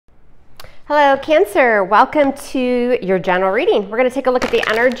Hello, Cancer. Welcome to your general reading. We're going to take a look at the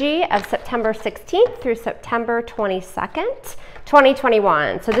energy of September 16th through September 22nd,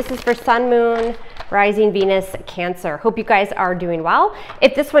 2021. So this is for Sun, Moon, Rising, Venus, Cancer. Hope you guys are doing well.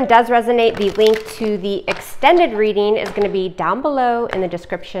 If this one does resonate, the link to the extended reading is going to be down below in the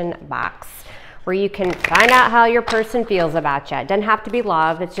description box, where you can find out how your person feels about you. It doesn't have to be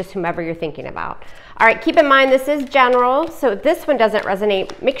love. It's just whomever you're thinking about. All right, keep in mind this is general, so if this one doesn't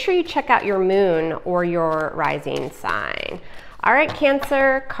resonate, make sure you check out your moon or your rising sign. All right,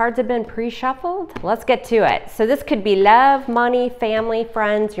 Cancer, cards have been pre-shuffled. Let's get to it. So this could be love, money, family,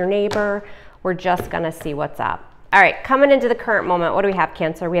 friends, your neighbor. We're just gonna see what's up. All right, coming into the current moment, what do we have,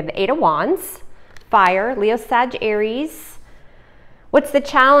 Cancer? We have the Eight of Wands, fire, Leo, Sag, Aries. What's the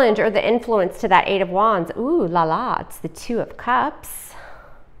challenge or the influence to that Eight of Wands? Ooh, la la, it's the Two of Cups.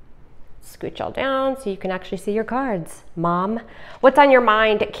 Scooch y'all down so you can actually see your cards. Mom. What's on your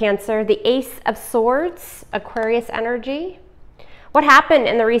mind, Cancer? The Ace of Swords, Aquarius energy. What happened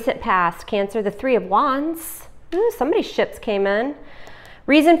in the recent past, Cancer? The Three of Wands. Ooh, somebody's ships came in.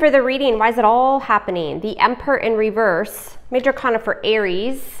 Reason for the reading, why is it all happening? The Emperor in reverse, major arcana for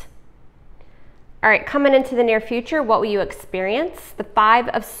Aries. All right, coming into the near future, what will you experience? The Five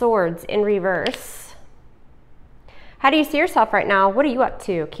of Swords in reverse. How do you see yourself right now? What are you up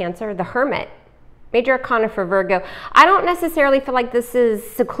to, Cancer? The Hermit, major arcana for Virgo. I don't necessarily feel like this is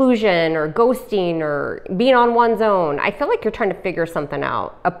seclusion or ghosting or being on one's own. I feel like you're trying to figure something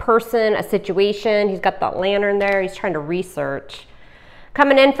out. A person, a situation. He's got that lantern there. He's trying to research.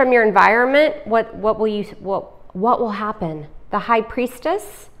 Coming in from your environment, what will happen? The High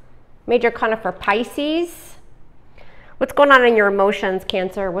Priestess, major arcana for Pisces. What's going on in your emotions,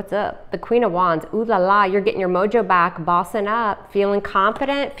 Cancer? What's up? The Queen of Wands. Ooh la la, you're getting your mojo back, bossing up, feeling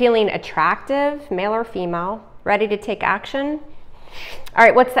confident, feeling attractive, male or female, ready to take action. All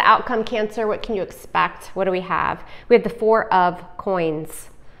right, what's the outcome, Cancer? What can you expect? What do we have? We have the Four of Coins.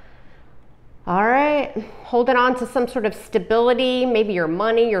 All right, holding on to some sort of stability, maybe your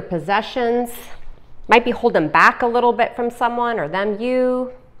money, your possessions. Might be holding back a little bit from someone or them,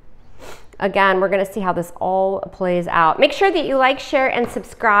 you. Again, we're going to see how this all plays out. Make sure that you like, share, and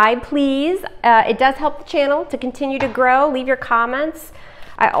subscribe, please. It does help the channel to continue to grow. Leave your comments.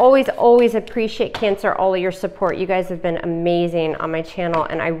 I always appreciate, Cancer, all of your support. You guys have been amazing on my channel,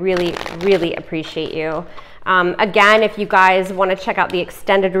 and I really appreciate you. Again, if you guys want to check out the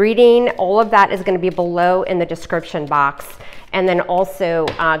extended reading, all of that is going to be below in the description box. And then also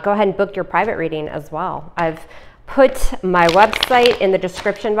go ahead and book your private reading as well. I've put my website in the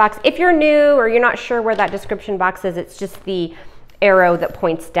description box. If you're new or you're not sure where that description box is, it's just the arrow that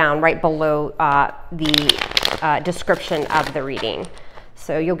points down right below the description of the reading.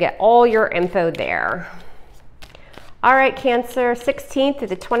 So you'll get all your info there. All right, Cancer, 16th through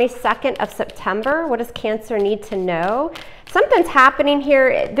the 22nd of September. What does Cancer need to know? Something's happening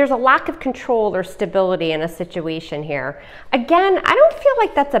here. There's a lack of control or stability in a situation here. Again, I don't feel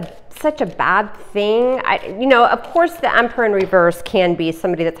like that's such a bad thing. You know, of course, the Emperor in reverse can be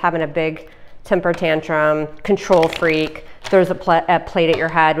somebody that's having a big temper tantrum, control freak, throws a plate at your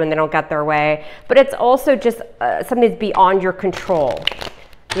head when they don't get their way. But it's also just something that's beyond your control.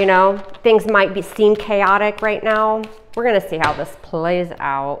 You know, things might seem chaotic right now. We're going to see how this plays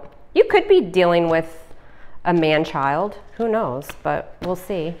out. You could be dealing with a man-child. Who knows? But we'll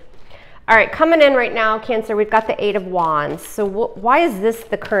see. All right, coming in right now, Cancer, we've got the Eight of Wands. So why is this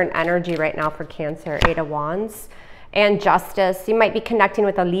the current energy right now for Cancer? Eight of Wands and Justice. You might be connecting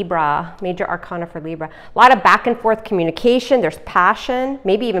with a Libra, major arcana for Libra. A lot of back and forth communication. There's passion,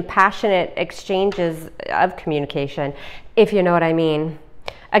 maybe even passionate exchanges of communication, if you know what I mean.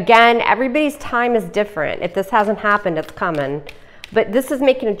 Again, everybody's time is different. If this hasn't happened, it's coming. But this is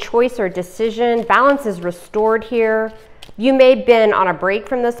making a choice or a decision. Balance is restored here. You may have been on a break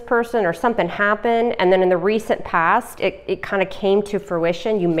from this person or something happened, and then in the recent past, it kind of came to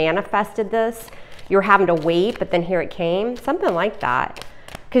fruition. You manifested this. You were having to wait, but then here it came. Something like that.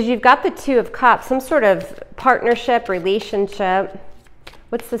 Because you've got the Two of Cups, some sort of partnership, relationship.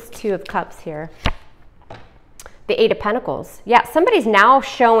 What's this Two of Cups here? The Eight of Pentacles. Yeah, somebody's now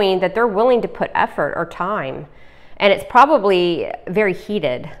showing that they're willing to put effort or time. And it's probably very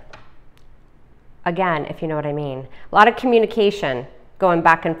heated. Again, if you know what I mean. A lot of communication going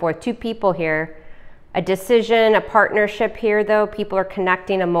back and forth. Two people here. A decision, a partnership here, though. People are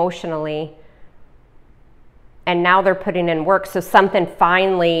connecting emotionally. And now they're putting in work. So something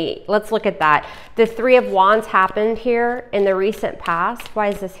finally, let's look at that. The Three of Wands happened here in the recent past. Why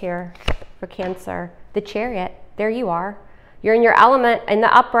is this here for Cancer? The Chariot. There you are. You're in your element in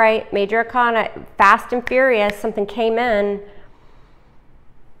the upright, major arcana, fast and furious. Something came in.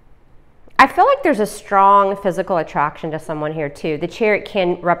 I feel like there's a strong physical attraction to someone here too. The Chariot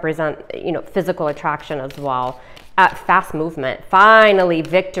can represent, you know, physical attraction as well. Fast movement, finally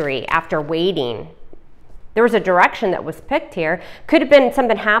victory after waiting. There was a direction that was picked here. Could have been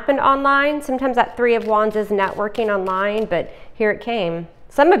something happened online. Sometimes that Three of Wands is networking online, but here it came.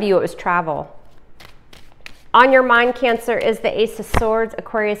 Some of you, it was travel. On your mind, Cancer, is the Ace of Swords,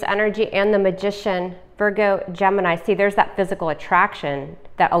 Aquarius energy, and the Magician, Virgo, Gemini. See, there's that physical attraction,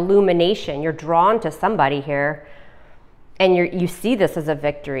 that illumination. You're drawn to somebody here, and you see this as a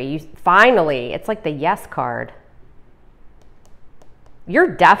victory. Finally, it's like the yes card. You're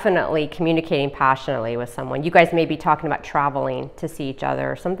definitely communicating passionately with someone. You guys may be talking about traveling to see each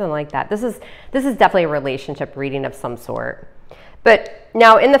other or something like that. This is definitely a relationship reading of some sort. But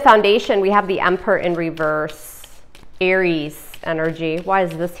now in the foundation, we have the Emperor in reverse, Aries energy. Why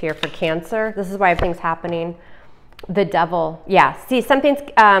is this here for Cancer? This is why everything's happening. The Devil. Yeah, see, something's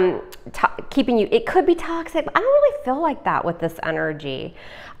keeping you, it could be toxic, but I don't really feel like that with this energy.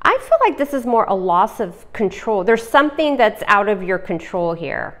 I feel like this is more a loss of control. There's something that's out of your control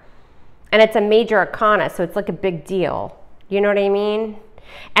here. And it's a major arcana, so it's like a big deal. You know what I mean?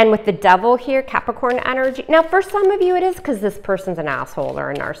 And with the Devil here, Capricorn energy. Now, for some of you, it is because this person's an asshole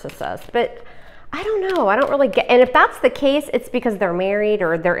or a narcissist. But I don't know. I don't really get. And if that's the case, it's because they're married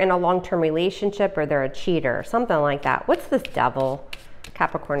or they're in a long-term relationship or they're a cheater, something like that. What's this Devil,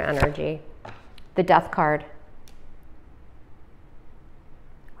 Capricorn energy? The Death card.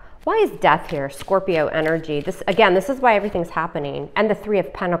 Why is Death here? Scorpio energy. This, again, this is why everything's happening. And the Three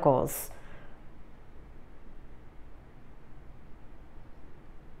of Pentacles.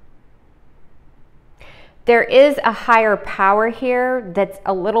 There is a higher power here that's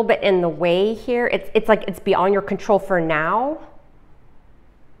a little bit in the way here. It's like it's beyond your control for now.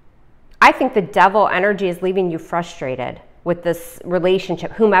 I think the Devil energy is leaving you frustrated with this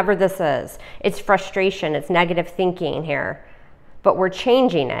relationship, whomever this is. It's frustration, it's negative thinking here. But we're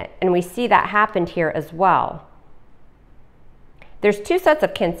changing it, and we see that happened here as well. There's two sets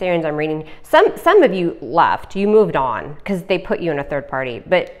of Cancerians I'm reading. Some of you left, you moved on because they put you in a third party.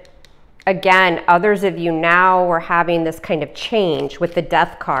 But again, others of you now are having this kind of change with the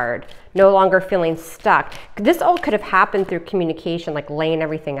Death card, no longer feeling stuck. This all could have happened through communication, like laying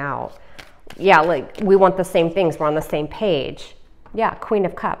everything out. Yeah, like we want the same things, we're on the same page. Yeah, Queen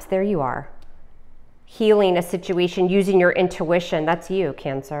of Cups, there you are. Healing a situation, using your intuition. That's you,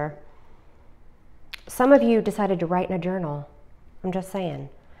 Cancer. Some of you decided to write in a journal. I'm just saying.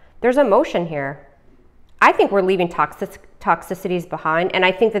 There's emotion here. I think we're leaving toxicities behind, and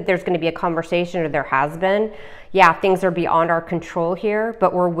I think that there's going to be a conversation, or there has been. Yeah, things are beyond our control here,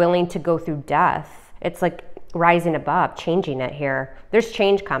 but we're willing to go through death. It's like rising above, changing it here. There's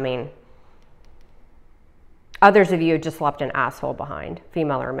change coming. Others of you just left an asshole behind,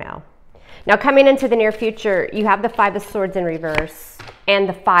 female or male. Now, coming into the near future, you have the Five of Swords in reverse and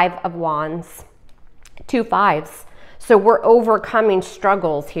the Five of Wands. Two fives. So we're overcoming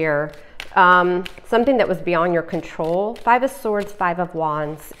struggles here. Something that was beyond your control. Five of Swords, Five of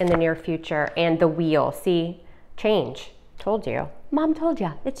Wands in the near future, and the Wheel. See, change. Told you. Mom told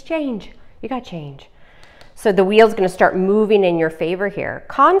you. It's change. You got change. So the wheel's going to start moving in your favor here.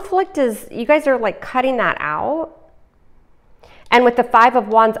 Conflict is, you guys are like cutting that out. And with the Five of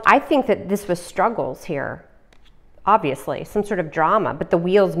Wands, I think that this was struggles here. Obviously, some sort of drama, but the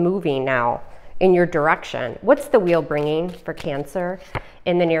wheel's moving now in your direction. What's the wheel bringing for Cancer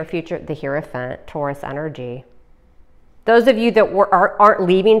in the near future? The Hierophant, Taurus energy. Those of you that aren't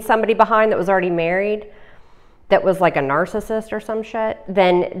leaving somebody behind that was already married, that was like a narcissist or some shit,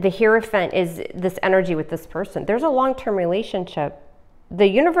 then the Hierophant is this energy with this person. There's a long-term relationship. The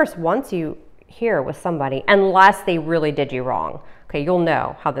universe wants you here with somebody, unless they really did you wrong. Okay, you'll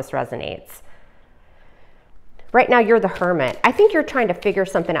know how this resonates. Right now, you're the Hermit. I think you're trying to figure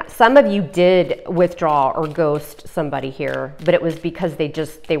something out. Some of you did withdraw or ghost somebody here, but it was because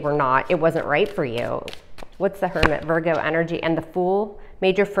it wasn't right for you. What's the Hermit? Virgo energy and the Fool,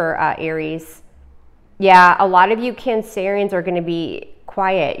 major for Aries. Yeah, a lot of you Cancerians are going to be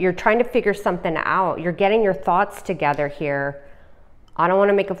quiet. You're trying to figure something out. You're getting your thoughts together here. I don't want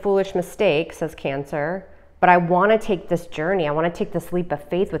to make a foolish mistake, says Cancer, but I want to take this journey. I want to take this leap of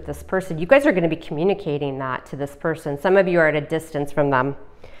faith with this person. You guys are going to be communicating that to this person. Some of you are at a distance from them.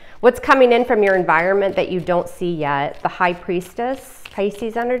 What's coming in from your environment that you don't see yet? The High Priestess,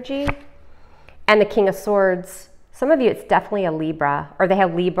 Pisces energy, and the King of Swords. Some of you, it's definitely a Libra, or they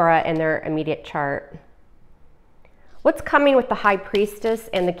have Libra in their immediate chart. What's coming with the High Priestess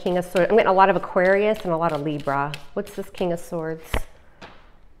and the King of Swords? I'm getting a lot of Aquarius and a lot of Libra. What's this King of Swords?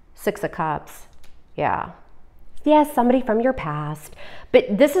 Six of Cups. Yeah. Yes, somebody from your past,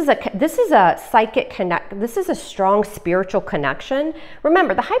 but this is a psychic connect. This is a strong spiritual connection.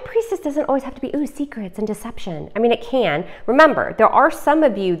 Remember, the High Priestess doesn't always have to be secrets and deception. I mean, it can. Remember, there are some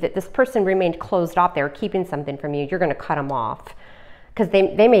of you that this person remained closed off. They were keeping something from you. You're going to cut them off because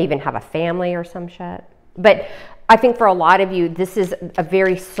they may even have a family or some shit. But I think for a lot of you, this is a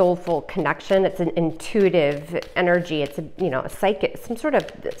very soulful connection. It's an intuitive energy. It's a psychic, some sort of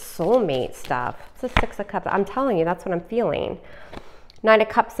soulmate stuff. It's a 6 of Cups. I'm telling you, that's what I'm feeling. 9 of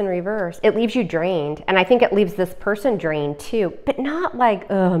Cups in reverse. It leaves you drained. And I think it leaves this person drained too, but not like,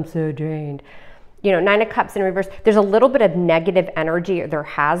 oh, I'm so drained. 9 of Cups in reverse. There's a little bit of negative energy. There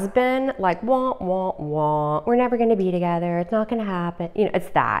has been like, wah, wah, wah. We're never going to be together. It's not going to happen.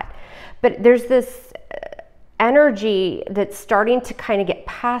 It's that. But there's this energy that's starting to kind of get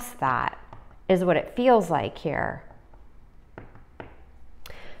past that, is what it feels like here.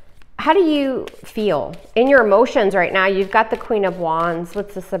 How do you feel in your emotions right now? You've got the Queen of Wands.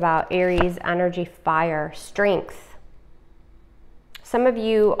 What's this about? Aries, energy, fire, strength. Some of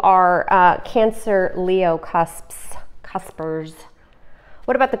you are Cancer, Leo, cuspers.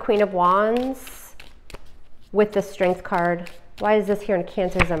 What about the Queen of Wands with the Strength card? Why is this here in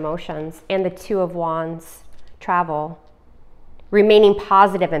Cancer's emotions? And the 2 of Wands, travel. Remaining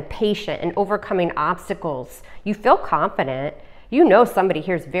positive and patient and overcoming obstacles. You feel confident. You know somebody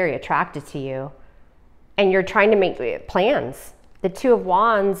here is very attracted to you. And you're trying to make plans. The 2 of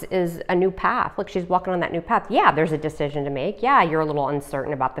Wands is a new path. Look, she's walking on that new path. Yeah, there's a decision to make. Yeah, you're a little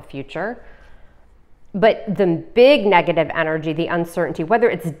uncertain about the future. But the big negative energy, the uncertainty, whether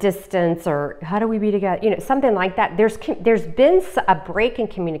it's distance or how do we be together, something like that, there's been a break in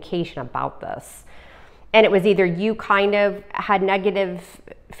communication about this. And it was either you kind of had negative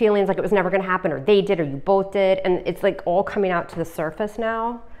feelings like it was never going to happen, or they did, or you both did. And it's like all coming out to the surface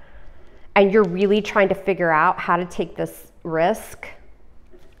now. And you're really trying to figure out how to take this risk.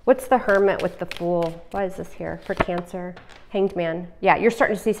 What's the Hermit with the Fool? Why is this here for Cancer? Hanged Man. Yeah, you're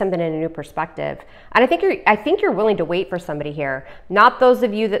starting to see something in a new perspective. And I think you're willing to wait for somebody here. Not those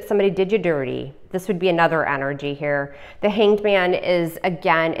of you that somebody did you dirty. This would be another energy here. The Hanged Man is,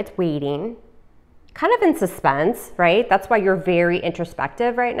 again, it's waiting. Kind of in suspense, right? That's why you're very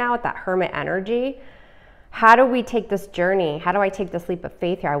introspective right now with that Hermit energy. How do we take this journey? How do I take this leap of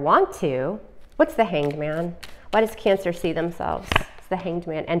faith here? I want to. What's the Hanged Man? Why does Cancer see themselves? It's the Hanged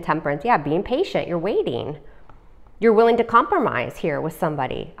Man and Temperance. Yeah, being patient. You're waiting. You're willing to compromise here with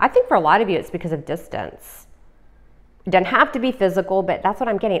somebody. I think for a lot of you, it's because of distance. It doesn't have to be physical, but that's what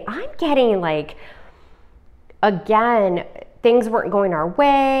I'm getting. I'm getting like, again, things weren't going our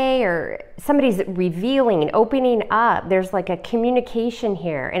way, or somebody's revealing, opening up. There's like a communication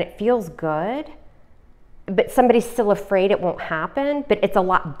here and it feels good, but somebody's still afraid it won't happen, but it's a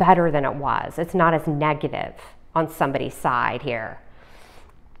lot better than it was. It's not as negative on somebody's side here.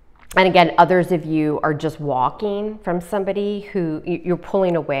 And again, others of you are just walking from somebody who you're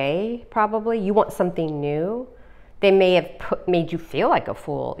pulling away probably. You want something new. They may have made you feel like a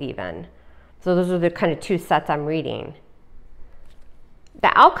fool even. So those are the kind of 2 sets I'm reading.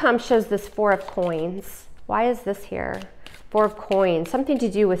 The outcome shows this 4 of Coins. Why is this here? 4 of Coins, something to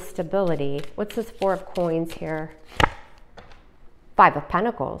do with stability. What's this 4 of Coins here? 5 of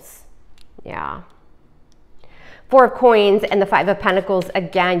Pentacles. Yeah. 4 of Coins and the 5 of Pentacles,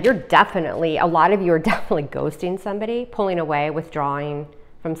 again, a lot of you are definitely ghosting somebody, pulling away, withdrawing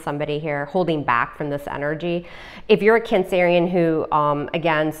from somebody here, holding back from this energy. If you're a Cancerian who,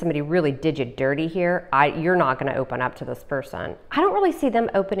 again, somebody really did you dirty here, you're not going to open up to this person. I don't really see them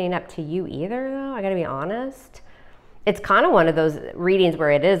opening up to you either, though. I got to be honest. It's kind of one of those readings where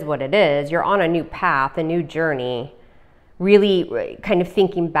it is what it is. You're on a new path, a new journey, really kind of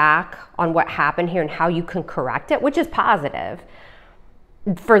thinking back on what happened here and how you can correct it, which is positive.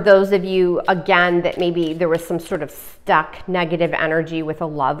 For those of you, again, that maybe there was some sort of stuck negative energy with a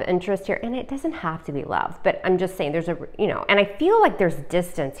love interest here, and it doesn't have to be love, but I'm just saying there's and I feel like there's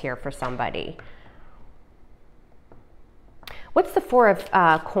distance here for somebody. What's the 4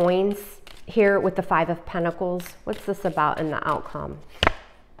 of Coins here with the 5 of Pentacles? What's this about in the outcome?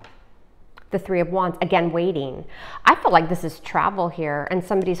 The 3 of Wands, again, waiting. I feel like this is travel here and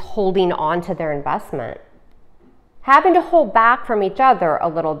somebody's holding on to their investment. Having to hold back from each other a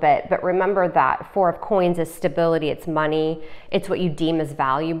little bit, but remember that 4 of Coins is stability, it's money, it's what you deem as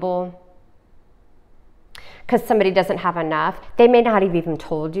valuable. Because somebody doesn't have enough. They may not have even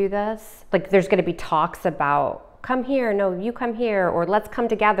told you this. Like there's gonna be talks about, come here, no, you come here, or let's come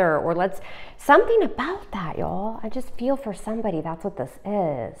together, or something about that, y'all. I just feel for somebody, that's what this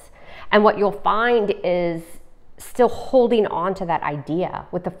is. And what you'll find is still holding on to that idea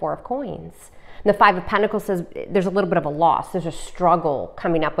with the 4 of Coins. And the Five of Pentacles says there's a little bit of a loss. There's a struggle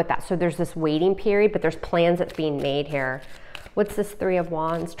coming up with that. So there's this waiting period, but there's plans that's being made here. What's this Three of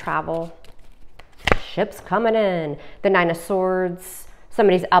Wands? Travel. Ships coming in. The Nine of Swords.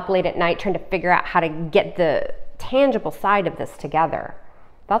 Somebody's up late at night trying to figure out how to get the tangible side of this together.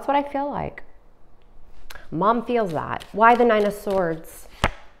 That's what I feel like. Mom feels that. Why the Nine of Swords?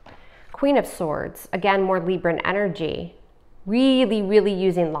 Queen of Swords. Again, more Libran energy. Really, really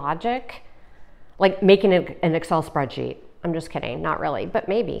using logic. Like making an Excel spreadsheet. I'm just kidding. Not really, but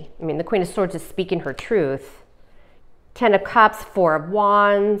maybe. I mean, the Queen of Swords is speaking her truth. Ten of Cups, Four of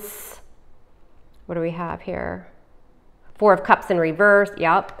Wands. What do we have here? Four of Cups in reverse.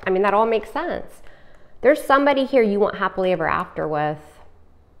 Yep. I mean, that all makes sense. There's somebody here you want happily ever after with.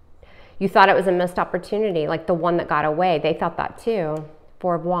 You thought it was a missed opportunity, like the one that got away. They thought that too.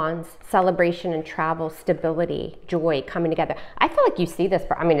 Four of Wands, celebration and travel, stability, joy coming together. I feel like you see this,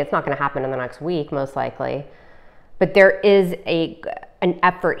 I mean, it's not going to happen in the next week, most likely. But there is an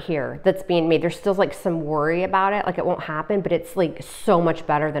effort here that's being made. There's still like some worry about it, like it won't happen, but it's like so much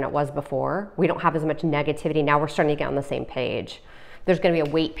better than it was before. We don't have as much negativity. Now we're starting to get on the same page. There's going to be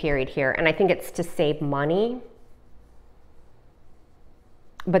a wait period here, and I think it's to save money.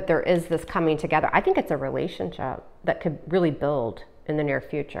 But there is this coming together. I think it's a relationship that could really build in the near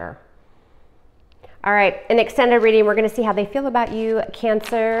future. All right, an extended reading. We're going to see how they feel about you,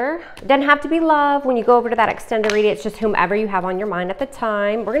 Cancer. It doesn't have to be love. When you go over to that extended reading, it's just whomever you have on your mind at the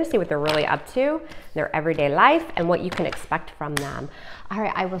time. We're going to see what they're really up to in their everyday life and what you can expect from them. All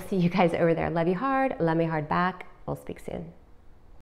right, I will see you guys over there. Love you hard. Love me hard back. We'll speak soon.